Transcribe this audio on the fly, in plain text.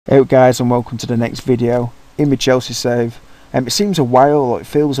Hey guys, and welcome to the next video in my Chelsea save. It seems a while, or it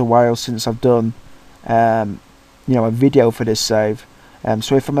feels a while since I've done a video for this save.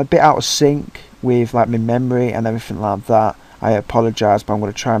 So if I'm a bit out of sync with like my memory and everything like that, I apologise, but I'm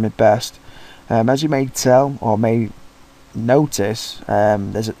going to try my best. As you may tell or may notice,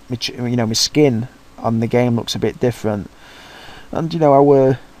 my skin on the game looks a bit different, and I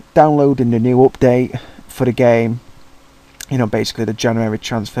were downloading the new update for the game. Basically the January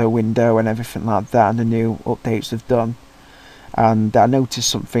transfer window and everything like that, and the new updates they've done. And I noticed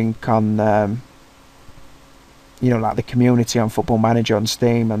something on, like the community on Football Manager on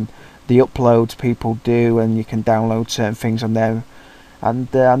Steam, and the uploads people do, and you can download certain things on there.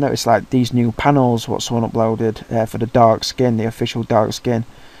 And I noticed like these new panels, what someone uploaded for the dark skin, the official dark skin.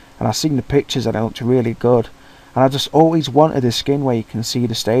 And I seen the pictures and it looked really good. And I just always wanted a skin where you can see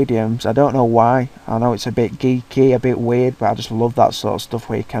the stadiums. I don't know why. I know it's a bit geeky, a bit weird, but I just love that sort of stuff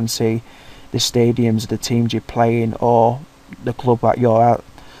where you can see the stadiums of the teams you're playing or the club that you're at.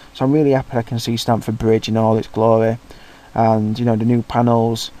 So I'm really happy I can see Stamford Bridge in all its glory. And the new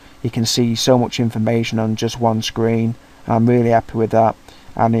panels, you can see so much information on just one screen. And I'm really happy with that.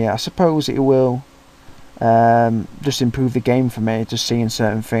 And yeah, I suppose it will just improve the game for me, just seeing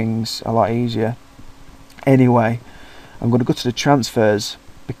certain things a lot easier. Anyway, I'm going to go to the transfers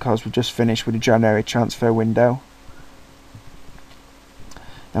because we've just finished with the January transfer window,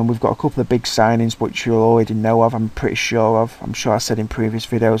 and we've got a couple of big signings which you'll already know of. I'm pretty sure of. I'm sure I said in previous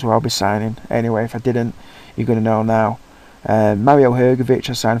videos where I'll be signing. Anyway, if I didn't, you're going to know now. Mario Hrgović,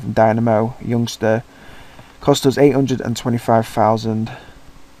 I signed from Dynamo, youngster, cost us 825,000.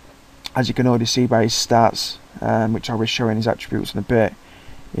 As you can already see by his stats, which I'll be showing his attributes in a bit.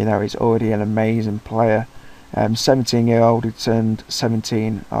 He's already an amazing player. 17-year-old, he turned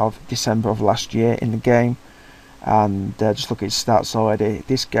 17 of December of last year in the game. And just look at his stats already.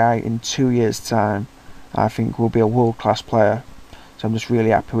 This guy, in 2 years' time, I think will be a world-class player. So I'm just really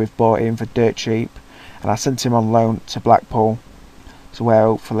happy we've bought him for dirt cheap. And I sent him on loan to Blackpool, so where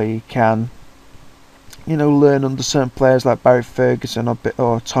hopefully he can, learn under certain players like Barry Ferguson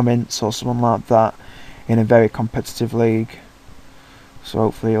or Tom Ince or someone like that in a very competitive league. So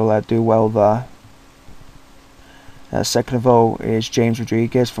hopefully he'll do well there. Second of all is James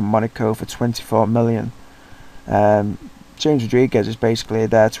Rodriguez from Monaco for 24 million. James Rodriguez is basically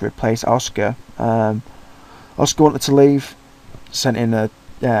there to replace Oscar. Oscar wanted to leave, sent in a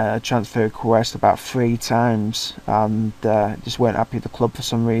transfer request about 3 times, and just weren't happy with the club for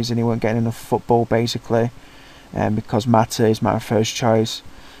some reason. He weren't getting enough football basically, because Mata is my first choice,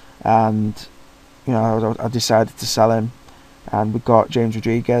 and I decided to sell him. And we got James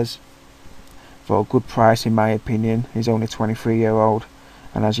Rodriguez for a good price in my opinion. He's only 23-year-old,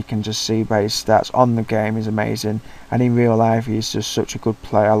 and as you can just see by his stats on the game, he's amazing, and in real life he's just such a good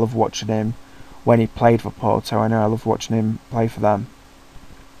player. I love watching him when he played for Porto. I love watching him play for them.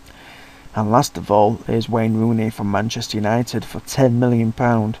 And last of all is Wayne Rooney from Manchester United for £10 million.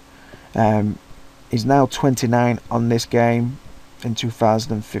 He's now 29 on this game in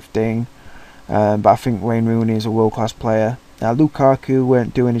 2015, but I think Wayne Rooney is a world-class player. Now Lukaku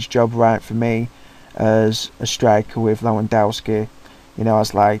weren't doing his job right for me as a striker with Lewandowski.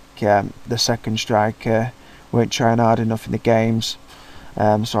 As like the second striker, weren't trying hard enough in the games.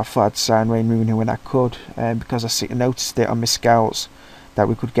 So I thought I'd sign Wayne Rooney when I could, because I noticed it on my scouts that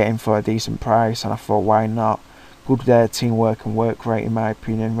we could get him for a decent price, and I thought, why not? Good teamwork and work rate in my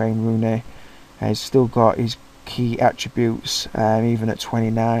opinion, Wayne Rooney. He's still got his key attributes even at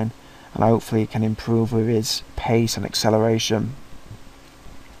 29. And hopefully he can improve with his pace and acceleration.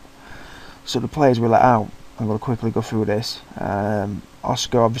 So the players we let out, I'm going to quickly go through this.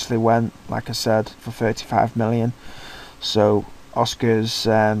 Oscar obviously went, like I said, for 35 million. So Oscar's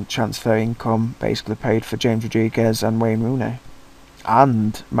transfer income basically paid for James Rodriguez and Wayne Rooney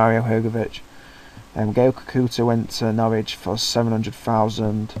and Mario Hrgović. Gael Kakuta went to Norwich for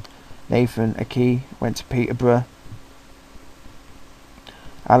 700,000. Nathan Aki went to Peterborough.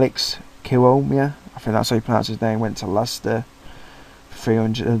 Alex Kiwomia, I think that's how you pronounce his name, went to Leicester for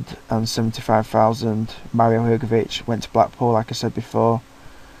 375,000. Mario Hrgović went to Blackpool, like I said before.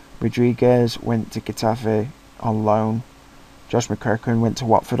 Rodriguez went to Getafe on loan. Josh McCracken went to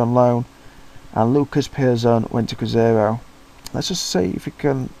Watford on loan. And Lucas Piazon went to Cruzeiro. Let's just see if you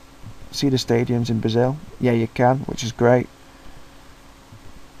can see the stadiums in Brazil. Yeah, you can, which is great.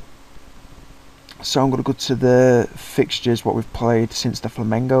 So I'm going to go to the fixtures, what we've played since the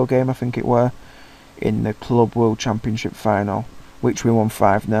Flamengo game, I think it were, in the Club World Championship final, which we won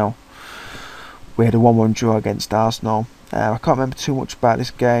 5-0. We had a 1-1 draw against Arsenal. I can't remember too much about this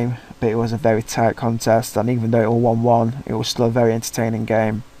game, but it was a very tight contest, and even though it was 1-1, it was still a very entertaining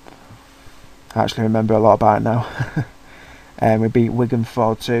game. I actually remember a lot about it now. We beat Wigan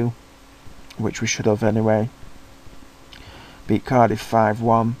 4-2, which we should have anyway. Beat Cardiff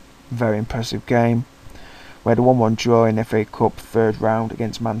 5-1, very impressive game. We had a 1-1 draw in FA Cup third round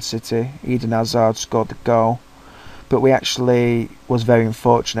against Man City. Eden Hazard scored the goal, but we actually was very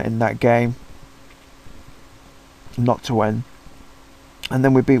unfortunate in that game not to win. And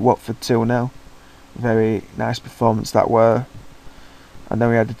then we beat Watford 2-0. Very nice performance that were. And then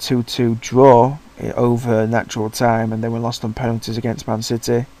we had a 2-2 draw over natural time, and then we lost on penalties against Man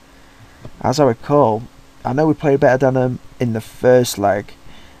City. As I recall, I know we played better than them in the first leg,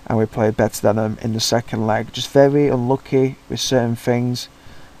 and we played better than them in the second leg. Just very unlucky with certain things.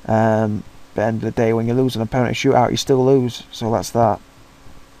 But at the end of the day, when you lose on a penalty shootout, you still lose. So that's that.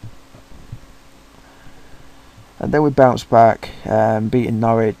 And then we bounced back, beating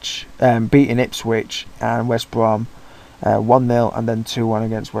Norwich, beating Ipswich and West Brom, 1-0 and then 2-1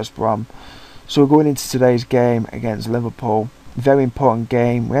 against West Brom. So we're going into today's game against Liverpool. Very important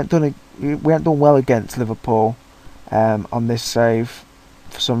game. We haven't done well against Liverpool on this save.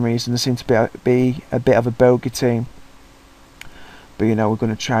 For some reason, they seem to be a bit of a bogey team. But you know, we're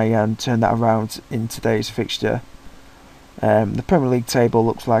going to try and turn that around in today's fixture. The Premier League table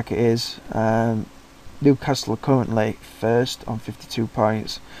looks like it is. Newcastle are currently first on 52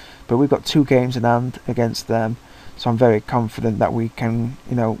 points, but we've got 2 games in hand against them. So I'm very confident that we can,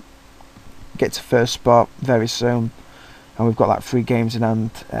 you know, get to first spot very soon. And we've got like 3 games in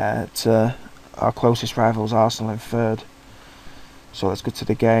hand to our closest rivals, Arsenal, in third. So let's go to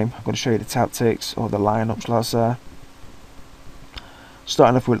the game. I'm going to show you the tactics, or the lineup, shall I say.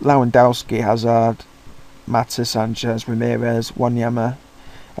 Starting off with Lewandowski, Hazard, Mata, Sanchez, Ramirez, Wanyama,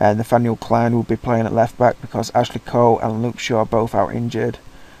 and Nathaniel Klein will be playing at left back because Ashley Cole and Luke Shaw are both out injured.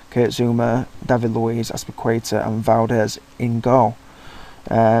 Kurt Zuma, David Luiz, Azpilicueta and Valdez in goal.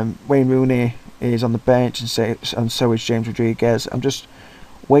 Wayne Rooney is on the bench, and so is James Rodriguez. I'm just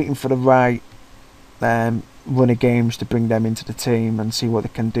waiting for the right run of games to bring them into the team and see what they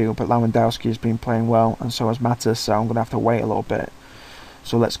can do. But Lewandowski has been playing well, and so has Mata, so I'm going to have to wait a little bit.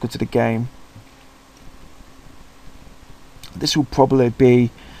 So let's go to the game. This will probably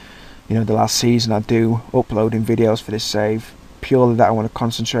be, you know, the last season I do uploading videos for this save. Purely that I want to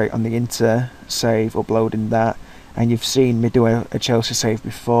concentrate on the Inter save, uploading that. And you've seen me do a Chelsea save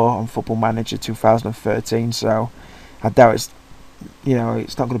before on Football Manager 2013, so I doubt it's, you know,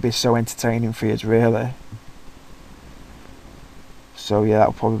 it's not going to be so entertaining for you really. So yeah,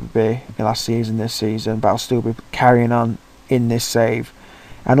 that'll probably be the last season this season, but I'll still be carrying on in this save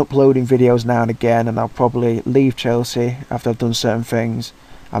and uploading videos now and again, and I'll probably leave Chelsea after I've done certain things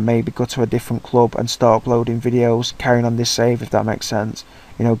and maybe go to a different club and start uploading videos carrying on this save, if that makes sense.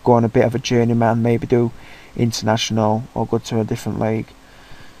 You know, go on a bit of a journeyman, maybe do international or go to a different league.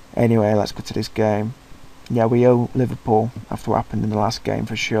 Anyway, let's go to this game. Yeah, we owe Liverpool after what happened in the last game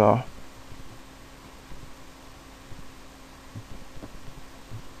for sure.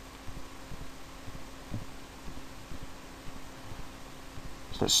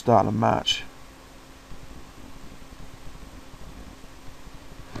 So let's start the match.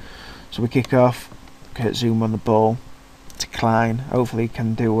 So we kick off, Kurt Zoom on the ball to Klein. Hopefully he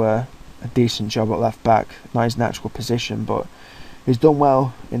can do a decent job at left back. Not his natural position, but he's done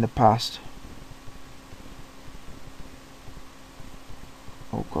well in the past.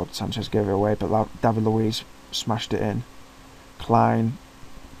 Oh god, Sanchez gave it away, but David Luiz smashed it in. Klein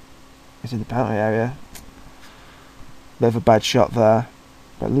is in the penalty area. Bit of a bad shot there,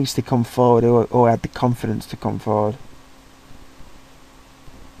 but at least he come forward, or had the confidence to come forward.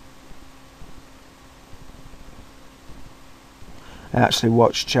 I actually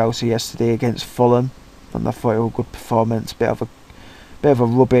watched Chelsea yesterday against Fulham, and I thought it was a good performance. Bit of a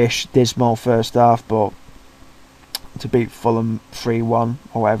rubbish, dismal first half, but to beat Fulham 3-1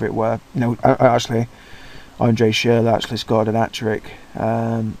 or whatever it were, you know, actually Andre Schürrle actually scored an hat-trick,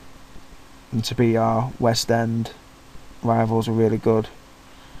 and to beat our West End rivals were really good.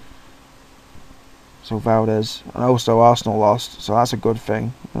 So Valdez, and also Arsenal lost, so that's a good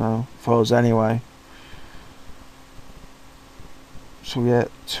thing, you know, for us anyway. So yeah,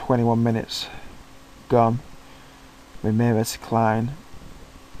 21 minutes gone. Ramirez to Klein.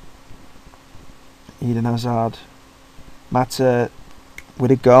 Eden Hazard. Mata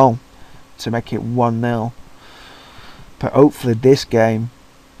with a goal to make it 1-0. But hopefully this game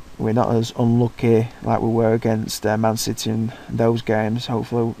we're not as unlucky like we were against Man City in those games.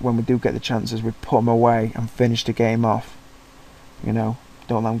 Hopefully when we do get the chances we put them away and finish the game off. You know,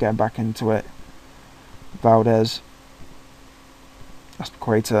 don't let them get back into it. Valdez.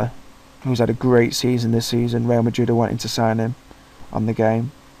 Azpilicueta, who's had a great season this season. Real Madrid are wanting to sign him on the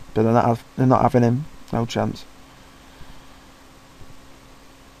game. but they're not having him. No chance.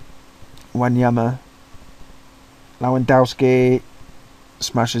 Wanyama. Lewandowski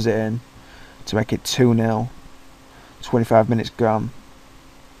smashes it in to make it 2-0. 25 minutes gone.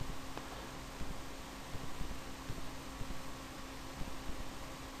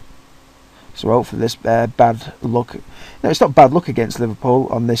 So hopefully this bad luck... No, it's not bad luck against Liverpool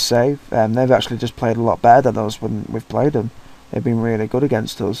on this save. They've actually just played a lot better than us when we've played them. They've been really good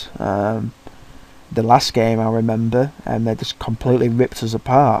against us. The last game I remember, they just completely ripped us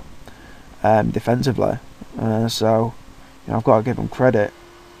apart defensively. So you know, I've got to give them credit.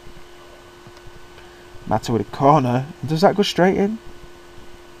 Mata with a corner. Does that go straight in?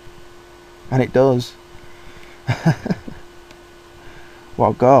 And it does. What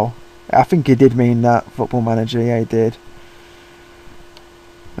a goal. I think he did mean that, Football Manager. Yeah, he did.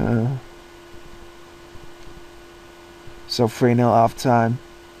 So 3-0 half time.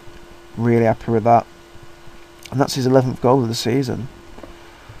 Really happy with that. And that's his 11th goal of the season.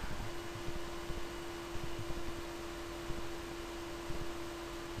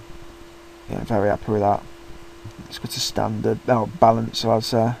 Yeah, very happy with that. Let's go to standard. Oh, balance, so I'd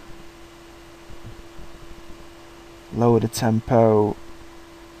say. Lower the tempo.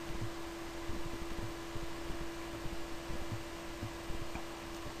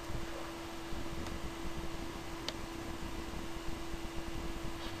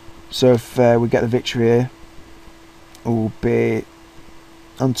 So if we get the victory here, we'll be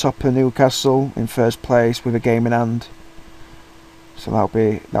on top of Newcastle in first place with a game in hand. So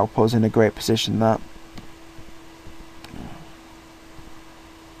that'll put us in a great position. That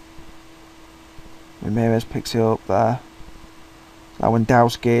Ramirez picks it up there.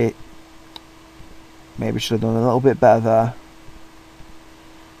 Lewandowski maybe should have done a little bit better there.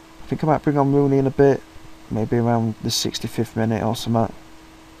 I think I might bring on Rooney in a bit, maybe around the 65th minute or something.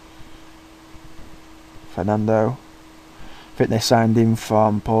 Fernando. I think they signed him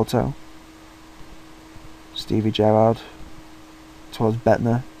from Porto. Stevie Gerrard towards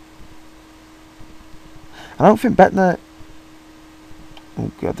Bettner. I don't think Bettner...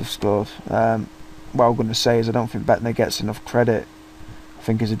 Oh god, they've scored. What I'm going to say is I don't think Bettner gets enough credit. I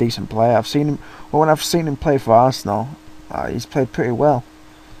think he's a decent player. I've seen him... Well, when I've seen him play for Arsenal, he's played pretty well.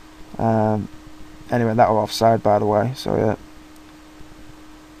 Anyway, that was offside, by the way. So yeah.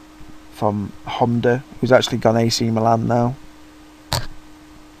 From Honda, who's actually gone AC Milan now.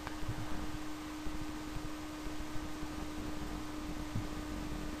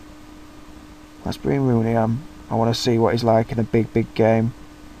 Let's bring Rooney on. I want to see what he's like in a big game.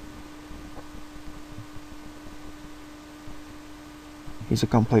 He's a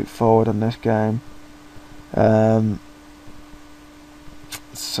complete forward in this game.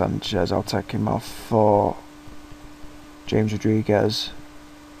 Sanchez, I'll take him off for James Rodriguez.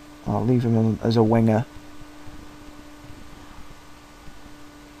 I'll leave him as a winger.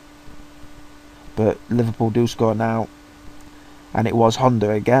 But Liverpool do score now. And it was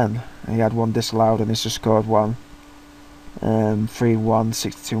Honda again. He had one disallowed and he's just scored one. 3-1,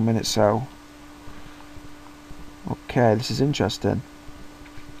 62 minutes so. Okay, this is interesting.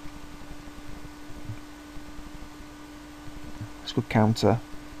 It's a good counter.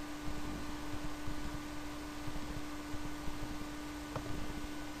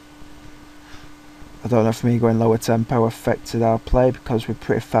 I don't know if me going lower tempo affected our play because we're a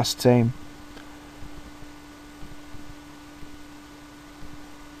pretty fast team.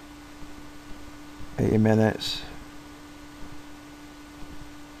 Minutes.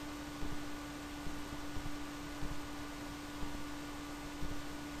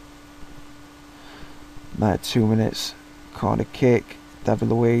 Now 2 minutes. Corner kick. David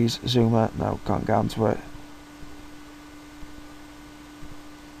Luiz. Zuma. No, can't get onto it.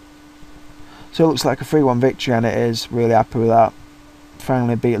 So it looks like a 3-1 victory, and it is. Really happy with that.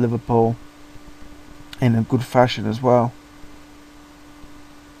 Finally beat Liverpool in a good fashion as well.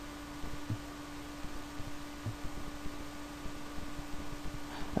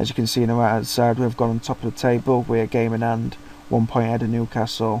 As you can see on the right hand side, we've gone on top of the table. We're a game in hand, 1 point ahead of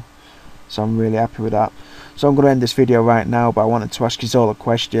Newcastle. So I'm really happy with that. So I'm going to end this video right now, but I wanted to ask you all a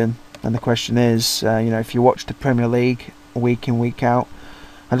question. And the question is, you know, if you watch the Premier League week in, week out,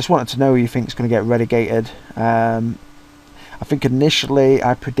 I just wanted to know who you think is going to get relegated. I think initially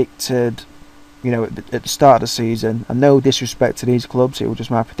I predicted, you know, at the start of the season, and no disrespect to these clubs, it was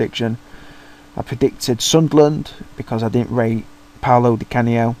just my prediction. I predicted Sunderland because I didn't rate Paulo Di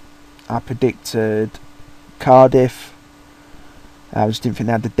Canio. I predicted Cardiff. I just didn't think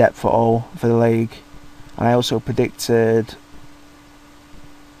they had the depth at all for the league. And I also predicted...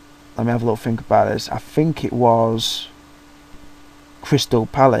 Let me have a little think about this. I think it was... Crystal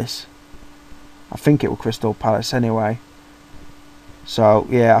Palace. I think it was Crystal Palace anyway. So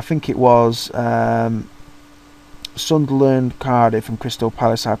yeah, I think it was Sunderland, Cardiff and Crystal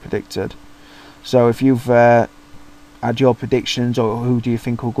Palace I predicted. So if you've had your predictions, or who do you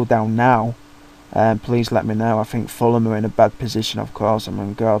think will go down now, please let me know. I think Fulham are in a bad position, of course. I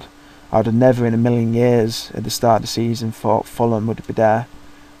mean, God, I would have never in a million years at the start of the season thought Fulham would be there.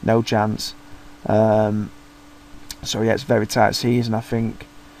 No chance. So yeah, it's a very tight season. I think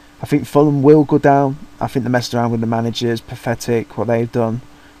Fulham will go down. I think they messed around with the managers. Pathetic what they've done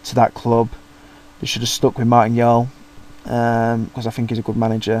to that club. They should have stuck with Martin Jol, because I think he's a good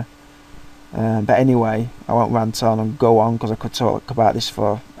manager. But anyway, I won't rant on and go on, because I could talk about this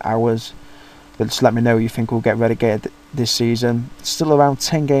for hours. But just let me know who you think will get relegated this season. Still around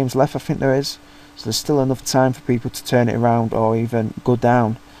 10 games left, I think there is. So there's still enough time for people to turn it around or even go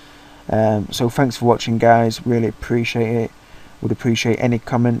down. So thanks for watching, guys. Really appreciate it. Would appreciate any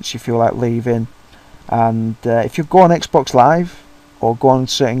comments you feel like leaving. And if you go on Xbox Live or go on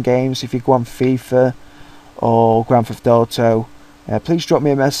certain games, if you go on FIFA or Grand Theft Auto, please drop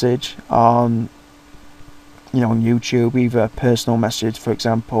me a message on, on YouTube, either a personal message, for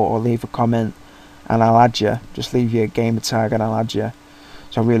example, or leave a comment, and I'll add you. Just leave your gamer tag and I'll add you.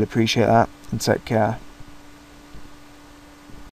 So I really appreciate that, and take care.